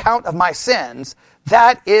on account of my sins,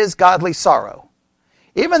 that is godly sorrow.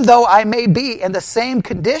 Even though I may be in the same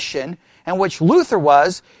condition in which Luther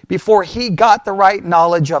was before he got the right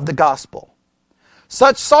knowledge of the gospel.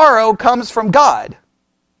 Such sorrow comes from God.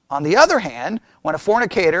 On the other hand, when a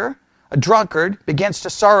fornicator, a drunkard, begins to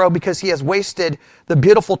sorrow because he has wasted the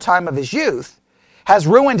beautiful time of his youth, has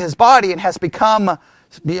ruined his body, and has become,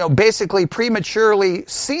 basically prematurely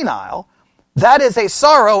senile, that is a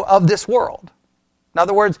sorrow of this world. In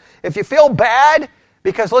other words, if you feel bad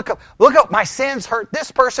because look up, my sins hurt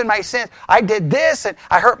this person, my sins, I did this and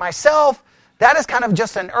I hurt myself, that is kind of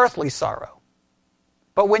just an earthly sorrow.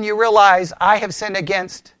 But when you realize I have sinned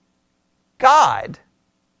against God,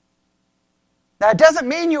 that doesn't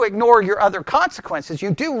mean you ignore your other consequences.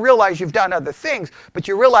 You do realize you've done other things, but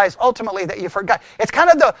you realize ultimately that you forgot. It's kind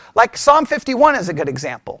of like Psalm 51 is a good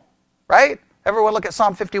example, right? Everyone look at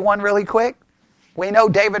Psalm 51 really quick. We know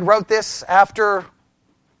David wrote this after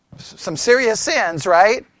some serious sins,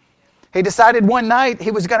 right? He decided one night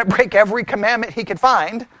he was going to break every commandment he could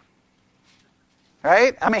find,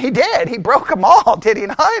 right? I mean, he did. He broke them all, did he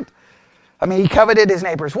not? I mean, he coveted his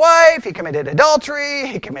neighbor's wife, he committed adultery,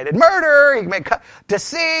 he committed murder, he committed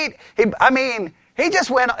deceit. He just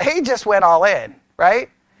went all in, right?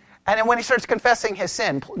 And then when he starts confessing his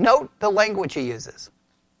sin, note the language he uses.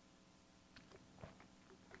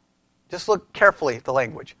 Just look carefully at the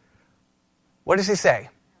language. What does he say?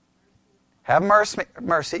 Have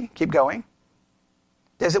mercy. Keep going.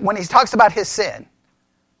 When he talks about his sin.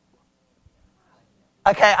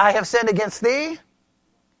 Okay, I have sinned against thee,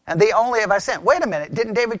 and thee only have I sinned. Wait a minute,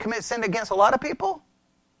 didn't David commit sin against a lot of people?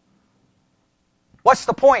 What's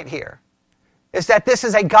the point here? Is that this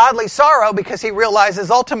is a godly sorrow because he realizes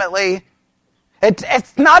ultimately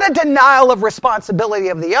it's not a denial of responsibility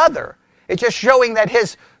of the other. It's just showing that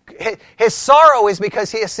his sorrow is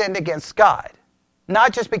because he has sinned against God,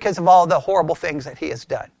 not just because of all the horrible things that he has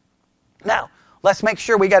done. Now, let's make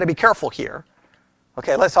sure we got to be careful here.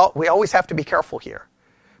 Okay, we always have to be careful here.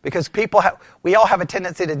 Because we all have a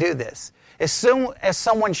tendency to do this. As soon as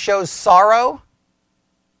someone shows sorrow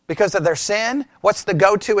because of their sin, what's the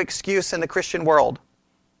go-to excuse in the Christian world?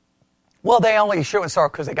 Well, they only show sorrow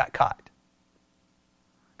because they got caught.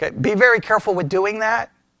 Okay, be very careful with doing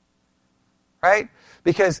that, right?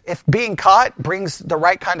 Because if being caught brings the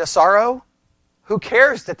right kind of sorrow, who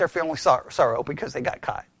cares that they're feeling sorrow because they got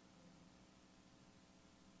caught?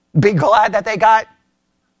 Be glad that they got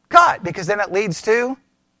caught, because then it leads to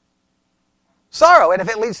sorrow. And if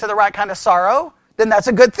it leads to the right kind of sorrow, then that's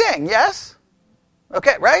a good thing, yes?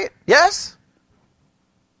 Okay, right? Yes?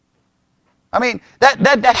 I mean,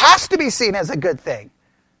 that has to be seen as a good thing.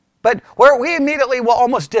 But where we immediately will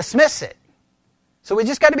almost dismiss it. So we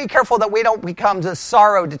just got to be careful that we don't become the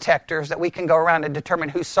sorrow detectors, that we can go around and determine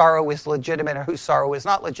whose sorrow is legitimate or whose sorrow is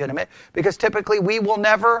not legitimate, because typically we will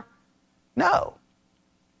never know.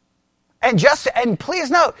 And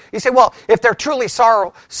please note, you say, well, if they're truly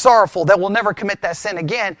sorrowful, they will never commit that sin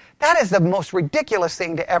again. That is the most ridiculous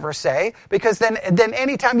thing to ever say, because then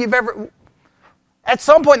anytime you've ever, at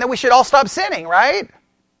some point, that we should all stop sinning, right?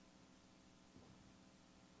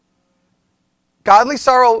 Godly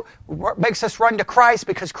sorrow makes us run to Christ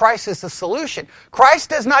because Christ is the solution. Christ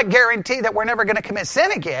does not guarantee that we're never going to commit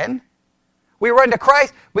sin again. We run to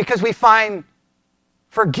Christ because we find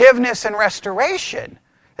forgiveness and restoration.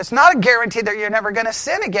 It's not a guarantee that you're never going to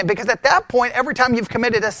sin again, because at that point, every time you've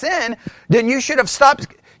committed a sin, then you should have stopped.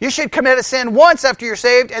 You should commit a sin once after you're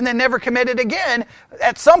saved and then never commit it again.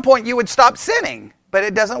 At some point, you would stop sinning, but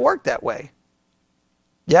it doesn't work that way.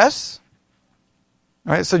 Yes?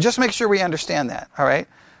 All right, so just make sure we understand that, all right?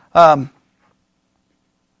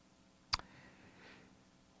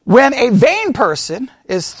 When a vain person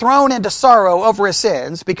is thrown into sorrow over his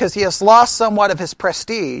sins because he has lost somewhat of his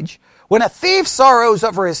prestige, when a thief sorrows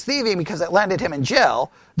over his thieving because it landed him in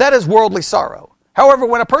jail, that is worldly sorrow. However,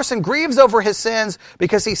 when a person grieves over his sins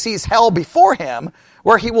because he sees hell before him,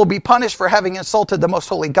 where he will be punished for having insulted the most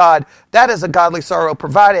holy God, that is a godly sorrow,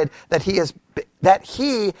 provided that he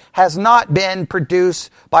has not been produced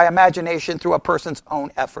by imagination through a person's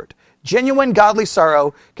own effort. Genuine godly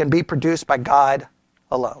sorrow can be produced by God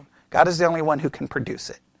alone. God is the only one who can produce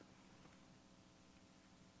it.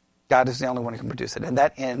 God is the only one who can produce it. And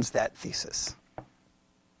that ends that thesis.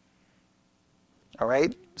 All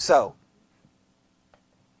right? So,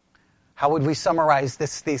 how would we summarize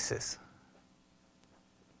this thesis?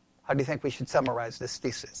 How do you think we should summarize this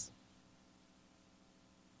thesis?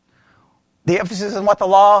 The emphasis on what the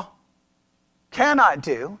law cannot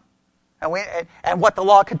do, and what the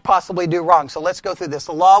law could possibly do wrong. So let's go through this.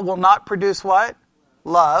 The law will not produce what?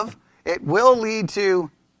 Love. It will lead to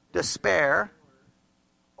despair,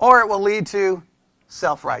 or it will lead to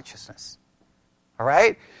self-righteousness. All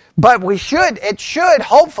right? But it should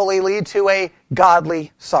hopefully lead to a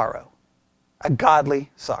godly sorrow. A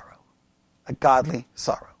godly sorrow. A godly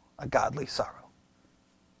sorrow. A godly sorrow.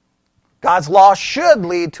 God's law should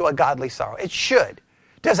lead to a godly sorrow. It should.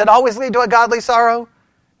 Does it always lead to a godly sorrow?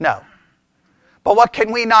 No. But what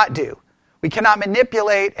can we not do? We cannot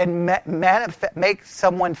manipulate and make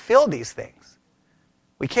someone feel these things.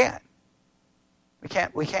 We can't. We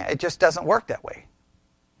can't. It just doesn't work that way.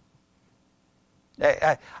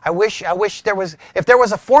 I wish there was, if there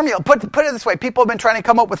was a formula, put it this way, people have been trying to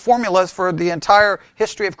come up with formulas for the entire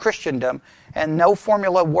history of Christendom, and no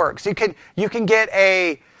formula works. You can get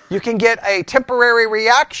a temporary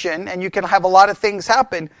reaction, and you can have a lot of things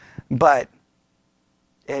happen, but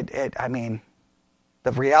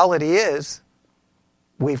the reality is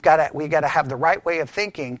we've got to have the right way of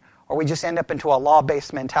thinking, or we just end up into a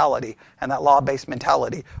law-based mentality, and that law-based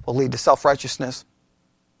mentality will lead to self-righteousness,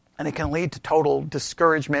 and it can lead to total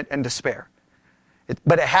discouragement and despair.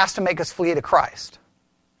 But it has to make us flee to Christ.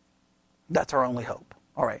 That's our only hope.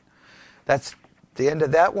 All right. That's the end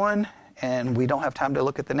of that one, and we don't have time to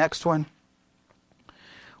look at the next one.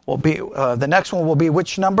 The next one will be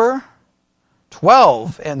which number?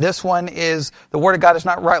 12. And this one is, the Word of God is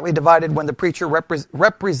not rightly divided when the preacher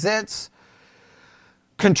represents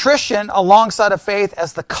contrition alongside of faith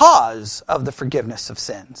as the cause of the forgiveness of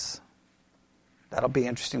sins. That'll be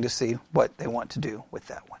interesting to see what they want to do with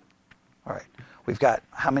that one. All right. We've got,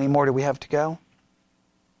 how many more do we have to go?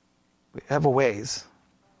 We have a ways.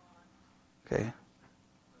 Okay.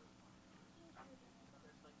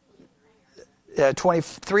 Yeah,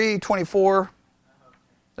 23, 24.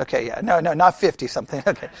 Okay, yeah. No, not 50 something.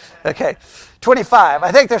 Okay. 25.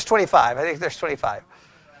 I think there's 25.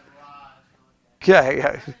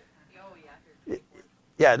 Yeah.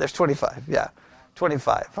 Yeah, there's 25. Yeah.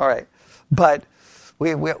 25. All right. But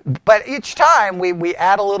each time we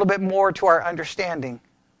add a little bit more to our understanding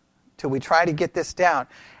till we try to get this down.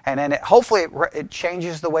 And then hopefully it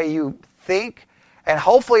changes the way you think, and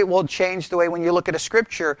hopefully it will change the way when you look at a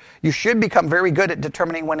scripture, you should become very good at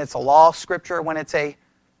determining when it's a law scripture or when it's a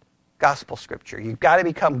gospel scripture. You've got to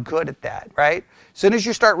become good at that, right? As soon as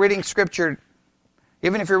you start reading scripture,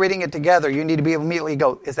 even if you're reading it together, you need to be immediately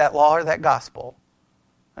go, is that law or that gospel?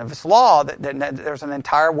 And if it's law, then there's an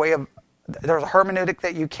entire way of, there's a hermeneutic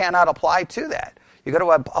that you cannot apply to that. You've got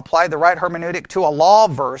to apply the right hermeneutic to a law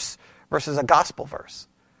verse versus a gospel verse.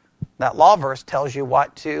 That law verse tells you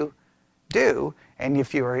what to do, and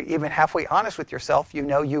if you are even halfway honest with yourself, you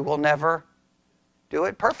know you will never do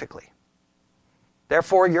it perfectly.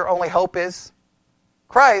 Therefore, your only hope is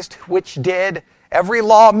Christ, which did every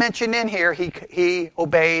law mentioned in here, he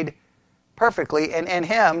obeyed perfectly, and in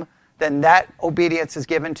him, then that obedience is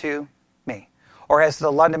given to me. Or as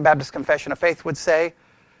the London Baptist Confession of Faith would say,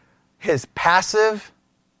 his passive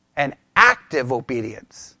and active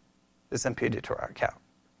obedience is imputed to our account.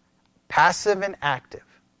 Passive and active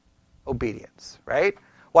obedience, right?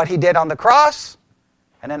 What he did on the cross,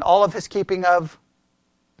 and then all of his keeping of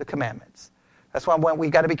the commandments. That's why when we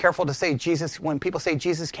got to be careful to say Jesus, when people say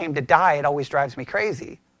Jesus came to die, it always drives me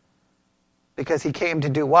crazy. Because he came to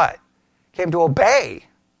do what? Came to obey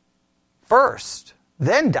first,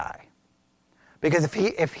 then die. Because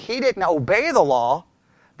if he didn't obey the law,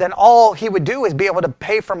 then all he would do is be able to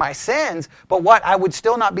pay for my sins, but what? I would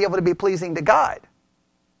still not be able to be pleasing to God.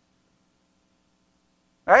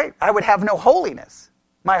 Right? I would have no holiness.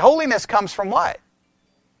 My holiness comes from what?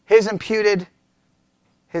 His imputed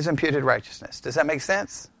righteousness. Does that make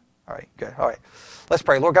sense? All right, good. All right. Let's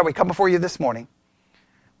pray. Lord God, we come before you this morning.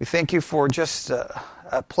 We thank you for just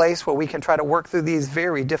a place where we can try to work through these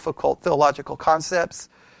very difficult theological concepts.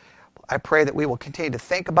 I pray that we will continue to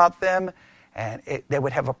think about them, and they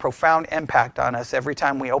would have a profound impact on us every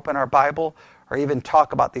time we open our Bible or even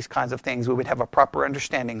talk about these kinds of things. We would have a proper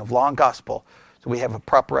understanding of law and gospel, so we have a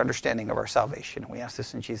proper understanding of our salvation. And we ask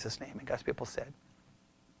this in Jesus' name. And God's people said,